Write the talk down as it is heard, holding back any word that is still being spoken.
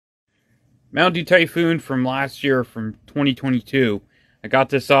Mountain Dew Typhoon from last year, from 2022. I got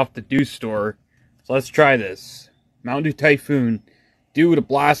this off the Dew store. So let's try this. Mountain Dew Typhoon. Dew with a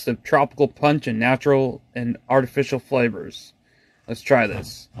blast of tropical punch and natural and artificial flavors. Let's try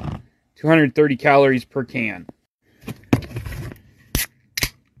this. 230 calories per can.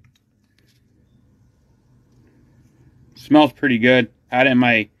 Smells pretty good. Had it in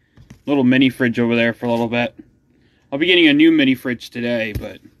my little mini fridge over there for a little bit. I'll be getting a new mini fridge today,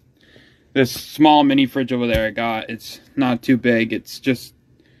 but this small mini fridge over there I got, it's not too big. It's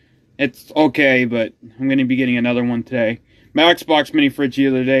okay, but I'm going to be getting another one today. My Xbox mini fridge the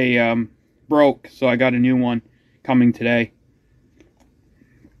other day broke, so I got a new one coming today.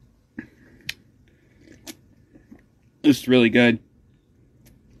 It's really good.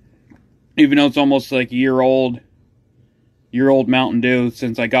 Even though it's almost like a year old Mountain Dew,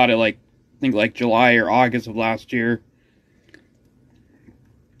 since I got it I think like July or August of last year.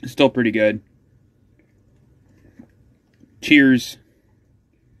 It's still pretty good. Cheers.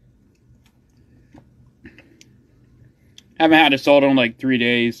 Haven't had a soda in like 3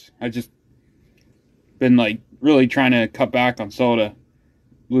 days. I've just been really trying to cut back on soda,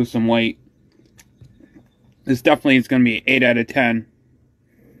 lose some weight. This definitely is going to be an 8 out of 10.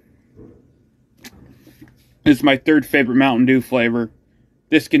 This is my third favorite Mountain Dew flavor.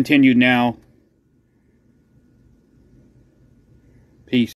 Discontinued now.